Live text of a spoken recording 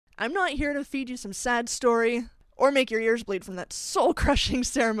I'm not here to feed you some sad story or make your ears bleed from that soul-crushing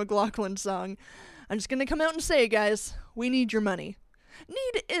Sarah McLachlan song. I'm just gonna come out and say, guys, we need your money.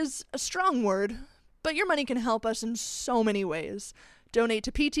 Need is a strong word, but your money can help us in so many ways. Donate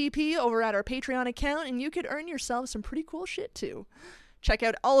to PTP over at our Patreon account, and you could earn yourself some pretty cool shit, too. Check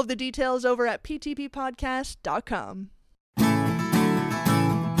out all of the details over at ptppodcast.com.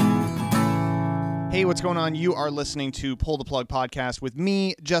 Hey, what's going on? You are listening to Pull the Plug Podcast with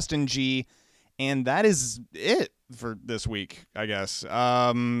me, Justin G, and that is it for this week, I guess.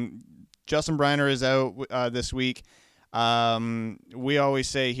 Justin Briner is out this week. We always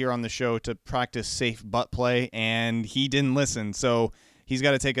say here on the show to practice safe butt play, and he didn't listen, so he's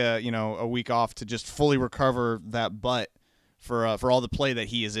got to take a week off to just fully recover that butt for all the play that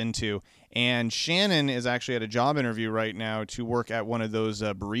he is into. And Shannon is actually at a job interview right now to work at one of those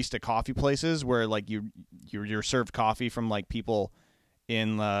barista coffee places where like you're served coffee from like people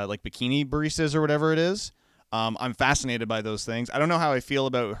in like bikini baristas or whatever it is. I'm fascinated by those things. I don't know how I feel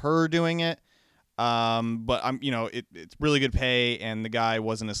about her doing it, but it's really good pay, and the guy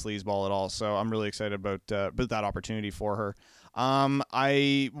wasn't a sleazeball at all. So I'm really excited about that opportunity for her.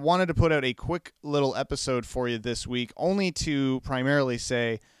 I wanted to put out a quick little episode for you this week, only to primarily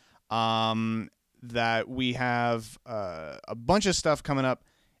say that we have a bunch of stuff coming up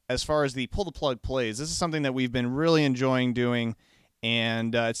as far as the Pull the Plug plays. This is something that we've been really enjoying doing,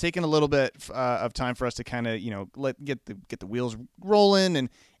 and it's taken a little bit of time for us to kind of get the wheels rolling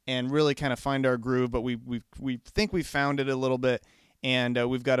and really kind of find our groove. But we think we've found it a little bit, and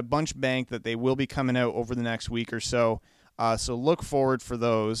we've got a bunch banked that they will be coming out over the next week or so. So look forward for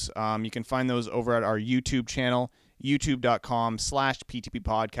those. You can find those over at our YouTube channel, youtube.com/PTP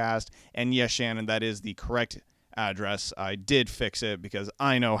podcast. And yes, Shannon, that is the correct address. I did fix it because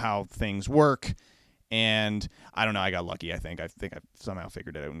I know how things work. And I don't know, I got lucky, I think. I somehow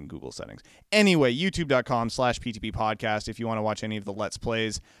figured it out in Google settings. Anyway, youtube.com/PTP podcast if you want to watch any of the Let's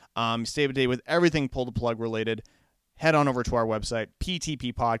Plays. Stay up to date with everything Pull the Plug related. Head on over to our website,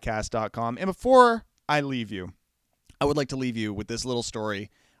 ptppodcast.com. And before I leave you, I would like to leave you with this little story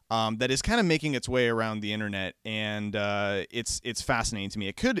that is kind of making its way around the internet, and it's fascinating to me.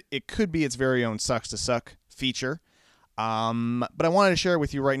 It could be its very own Sucks to Suck feature, but I wanted to share it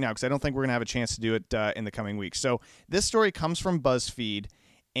with you right now because I don't think we're gonna have a chance to do it in the coming weeks. So this story comes from BuzzFeed,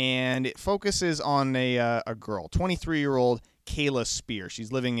 and it focuses on a girl, 23-year-old Kayla Spear.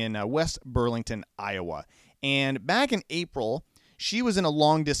 She's living in West Burlington, Iowa, and back in April, she was in a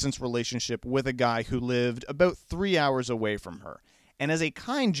long-distance relationship with a guy who lived about 3 hours away from her. And as a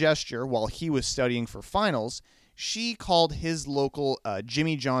kind gesture, while he was studying for finals, she called his local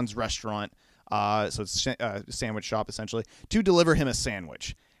Jimmy John's restaurant, so it's a sandwich shop essentially, to deliver him a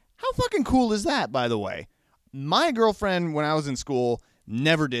sandwich. How fucking cool is that, by the way? My girlfriend, when I was in school,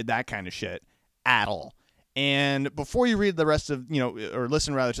 never did that kind of shit at all. And before you read the rest of, or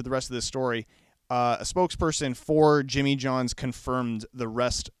listen rather to the rest of this story, a spokesperson for Jimmy John's confirmed the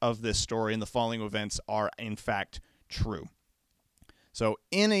rest of this story, and the following events are, in fact, true. So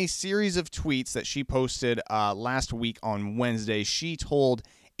in a series of tweets that she posted last week on Wednesday, she told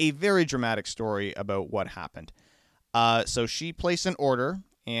a very dramatic story about what happened. So she placed an order,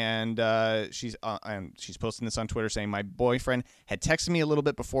 and she's posting this on Twitter saying, "My boyfriend had texted me a little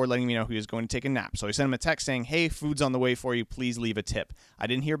bit before letting me know he was going to take a nap. So I sent him a text saying, 'Hey, food's on the way for you. Please leave a tip.' I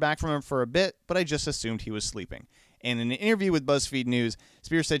didn't hear back from him for a bit, but I just assumed he was sleeping." And in an interview with BuzzFeed News,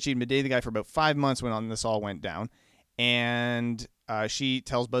 Spears said she'd been dating the guy for about 5 months when this all went down. And she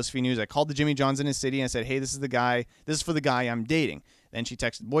tells BuzzFeed News, "I called the Jimmy John's in his city and I said, 'Hey, this is for the guy I'm dating.' Then she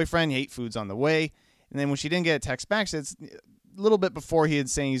texted the boyfriend, 'Hey, food's on the way.' And then when she didn't get a text back, she said a little bit before he had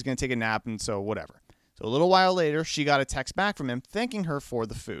saying he's going to take a nap, and so whatever. So a little while later, she got a text back from him thanking her for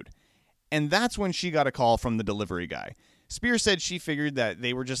the food. And that's when she got a call from the delivery guy. Spears said she figured that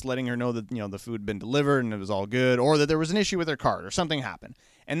they were just letting her know that, the food had been delivered and it was all good, or that there was an issue with her card or something happened.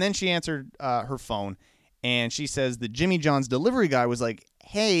 And then she answered her phone, and she says the Jimmy John's delivery guy was like,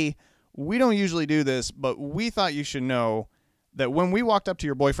 "Hey, we don't usually do this, but we thought you should know that when we walked up to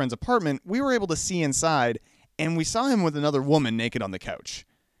your boyfriend's apartment, we were able to see inside, and we saw him with another woman naked on the couch."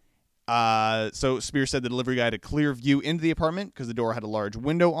 So Spears said the delivery guy had a clear view into the apartment because the door had a large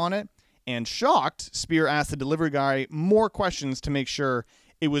window on it. And shocked, Spear asked the delivery guy more questions to make sure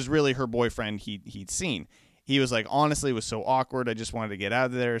it was really her boyfriend he'd seen. He was like, "Honestly, it was so awkward. I just wanted to get out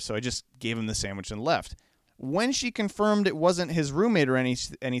of there, so I just gave him the sandwich and left." When she confirmed it wasn't his roommate or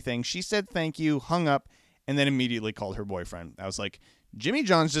anything, she said thank you, hung up, and then immediately called her boyfriend. I was like, "Jimmy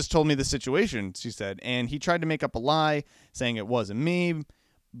John's just told me the situation," she said, and he tried to make up a lie, saying it wasn't me,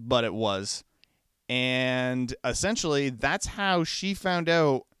 but it was. And essentially, that's how she found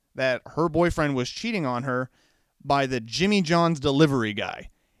out that her boyfriend was cheating on her by the Jimmy John's delivery guy.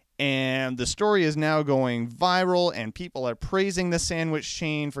 And the story is now going viral, and people are praising the sandwich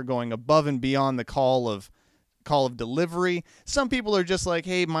chain for going above and beyond the call of delivery. Some people are just like,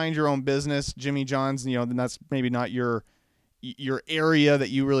 hey, mind your own business, Jimmy John's, then that's maybe not your area that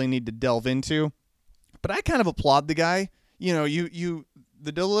you really need to delve into. But I kind of applaud the guy.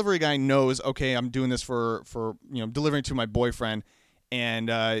 The delivery guy knows, okay, I'm doing this for delivering to my boyfriend, and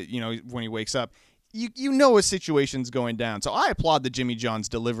when he wakes up, a situation's going down. So I applaud the Jimmy John's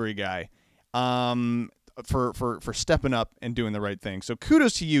delivery guy for stepping up and doing the right thing. So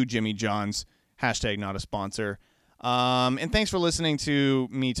kudos to you, Jimmy John's. # not a sponsor. And thanks for listening to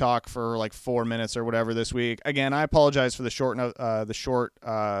me talk for like 4 minutes or whatever this week. Again, I apologize for the short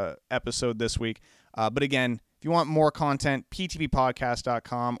episode this week. But again, if you want more content,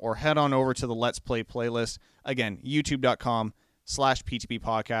 ptppodcast.com, or head on over to the Let's Play playlist. Again,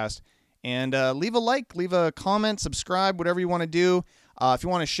 youtube.com/ptppodcast. And leave a like, leave a comment, subscribe, whatever you want to do. If you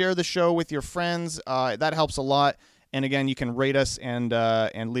want to share the show with your friends, that helps a lot. And again, you can rate us and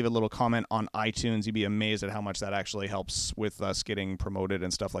leave a little comment on iTunes. You'd be amazed at how much that actually helps with us getting promoted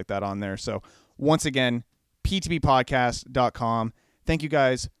and stuff like that on there. So once again, ptppodcast.com. Thank you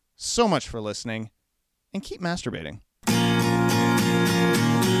guys so much for listening, and keep masturbating.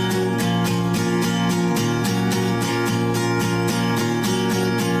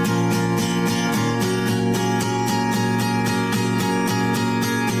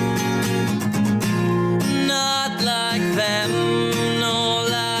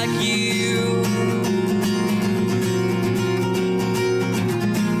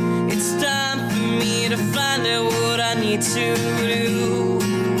 To do.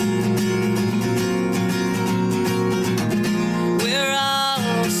 We're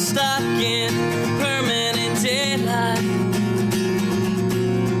all stuck in permanent daylight,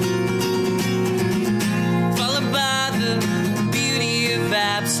 followed by the beauty of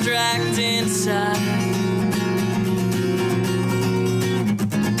abstract insight.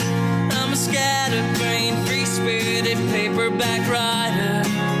 I'm a scatterbrained, free-spirited paperback writer.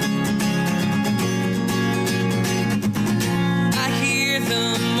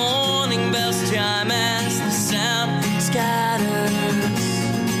 The morning bells chime as the sound scatters.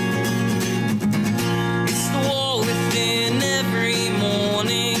 It's the war within every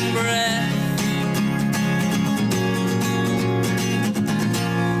morning breath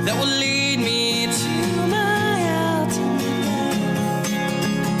that will lead me to my ultimate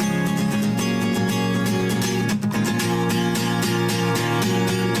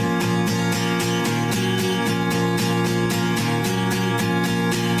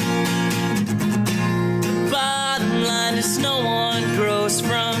no one grows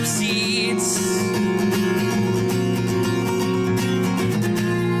from seeds,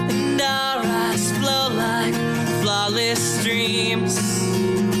 and our eyes flow like flawless streams.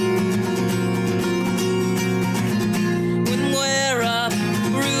 When we're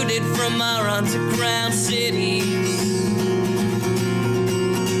uprooted from our underground cities,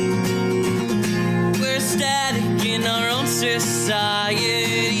 we're static in our own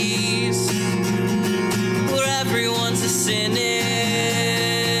societies, where everyone's a cynic.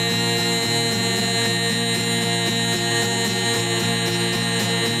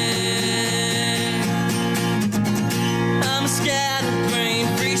 I'm a scatterbrained,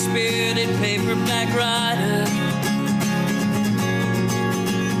 free-spirited paperback writer.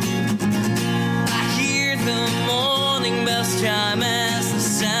 I hear the morning bells chime as the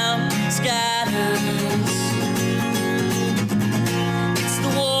sound scatters. It's the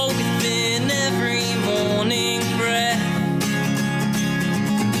war within every morning breath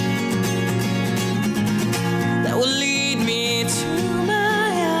that will lead me to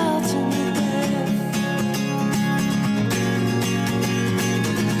my ultimate death.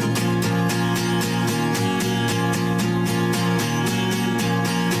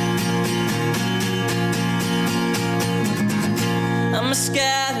 I'm a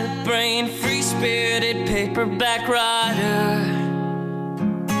scatterbrained, free-spirited paperback writer.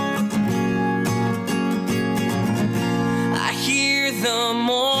 The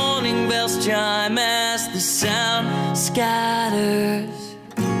morning bells chime as the sound scatters.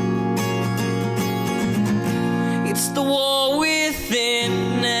 It's the war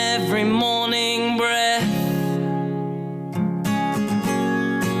within every morning breath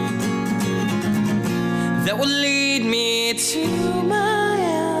that will lead me to my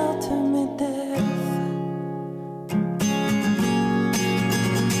ultimate death.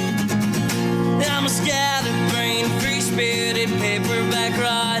 I'm a scatterbrained, free-spirited paperback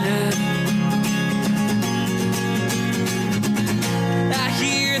writer. I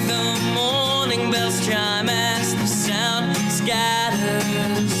the morning bells chime as the sound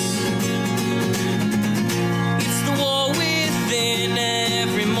scatters. It's the war within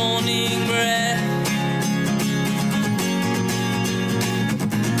every morning breath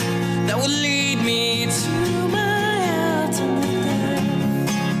that will lead me to my ultimate death.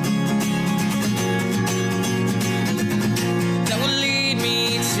 That will lead me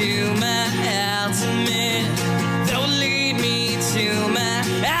to my ultimate. That will lead me to my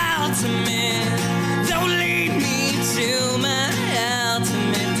ultimate. That will lead me to my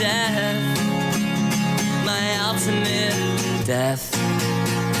ultimate death. My ultimate death.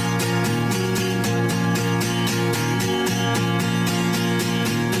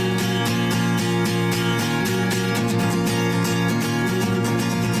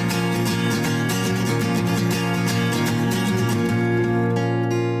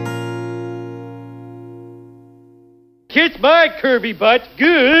 Kiss my curvy butt.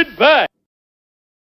 Goodbye.